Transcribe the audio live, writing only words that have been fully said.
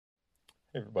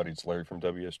Hey everybody, it's Larry from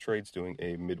WS Trades doing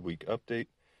a midweek update.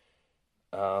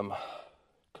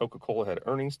 Coca-Cola had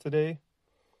earnings today.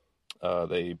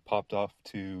 They popped off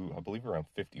to, I believe, around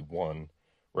 51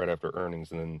 right after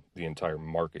earnings, and then the entire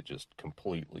market just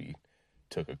completely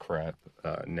took a crap.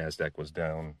 NASDAQ was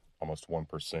down almost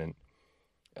 1%.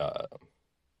 I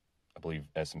believe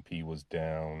S&P was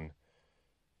down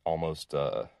almost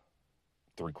or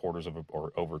over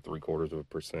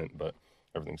 0.75%, but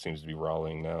everything seems to be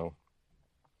rallying now.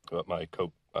 But my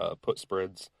Coke put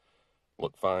spreads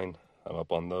look fine. I'm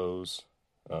up on those.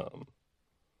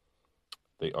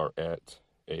 They are at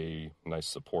a nice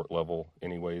support level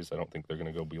anyways. I don't think they're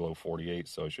going to go below 48,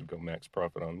 so I should go max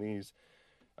profit on these.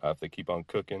 If they keep on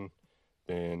cooking,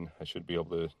 then I should be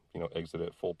able to, exit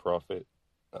at full profit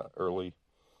early.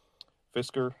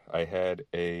 Fisker, I had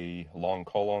a long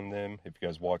call on them. If you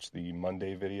guys watched the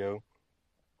Monday video,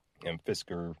 and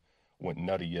Fisker went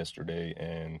nutty yesterday,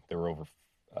 and they were over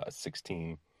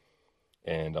 16,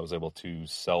 and I was able to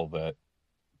sell that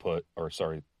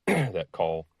that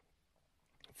call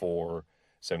for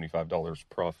 $75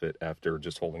 profit after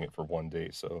just holding it for 1 day.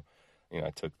 So,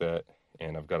 I took that,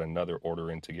 and I've got another order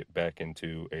in to get back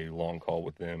into a long call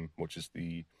with them, which is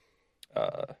the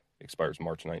expires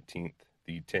March 19th,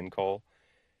 the 10 call,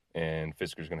 and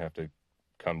Fisker's going to have to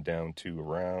come down to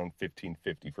around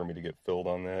 15.50 for me to get filled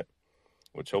on that,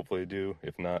 which hopefully I do.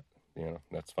 If not,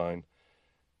 that's fine.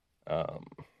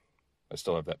 I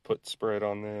still have that put spread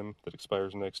on them that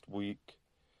expires next week,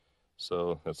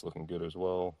 so that's looking good as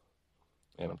well.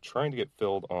 And I'm trying to get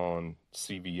filled on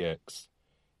CVX,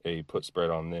 a put spread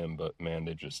on them, but man,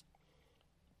 they're just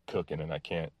cooking, and I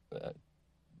can't.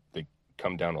 They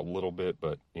come down a little bit,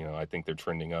 but I think they're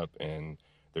trending up, and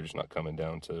they're just not coming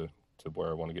down to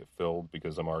where I want to get filled,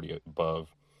 because I'm already above,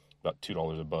 about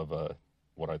 $2 above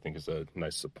what I think is a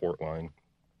nice support line.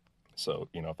 So,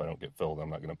 if I don't get filled, I'm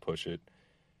not going to push it,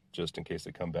 just in case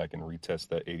they come back and retest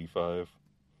that 85.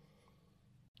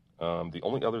 The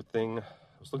only other thing, I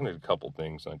was looking at a couple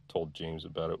things, and I told James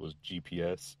about it, was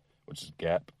GPS, which is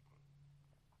Gap.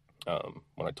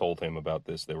 When I told him about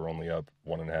this, they were only up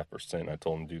 1.5%. I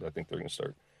told him, dude, I think they're going to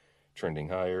start trending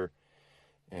higher.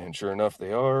 And sure enough,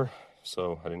 they are.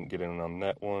 So I didn't get in on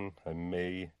that one. I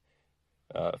may,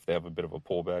 if they have a bit of a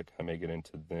pullback, I may get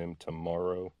into them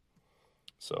tomorrow.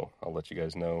 So I'll let you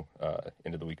guys know,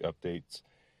 end of the week updates.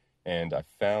 And I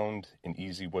found an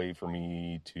easy way for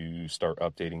me to start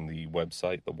updating the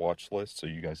website, the watch list, so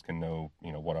you guys can know,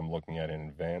 what I'm looking at in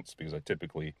advance, because I'll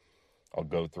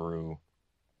go through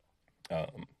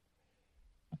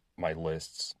my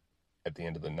lists at the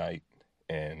end of the night,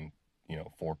 and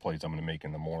 4 plays I'm going to make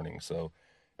in the morning. So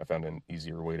I found an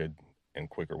easier way and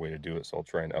quicker way to do it, so I'll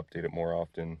try and update it more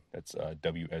often. That's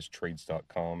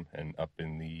wstrades.com, and up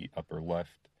in the upper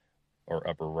left or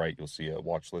upper right, you'll see a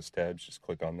watch list tab. Just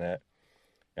click on that.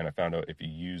 And I found out if you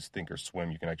use Thinkorswim,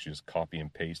 you can actually just copy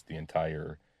and paste the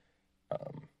entire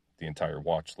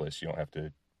watch list. You don't have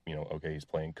to, okay, he's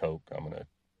playing Coke, I'm going to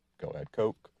go add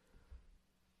Coke.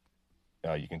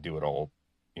 You can do it all,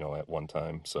 at one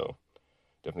time. So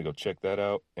definitely go check that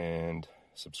out, and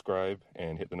subscribe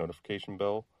and hit the notification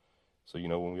bell so you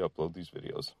know when we upload these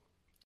videos.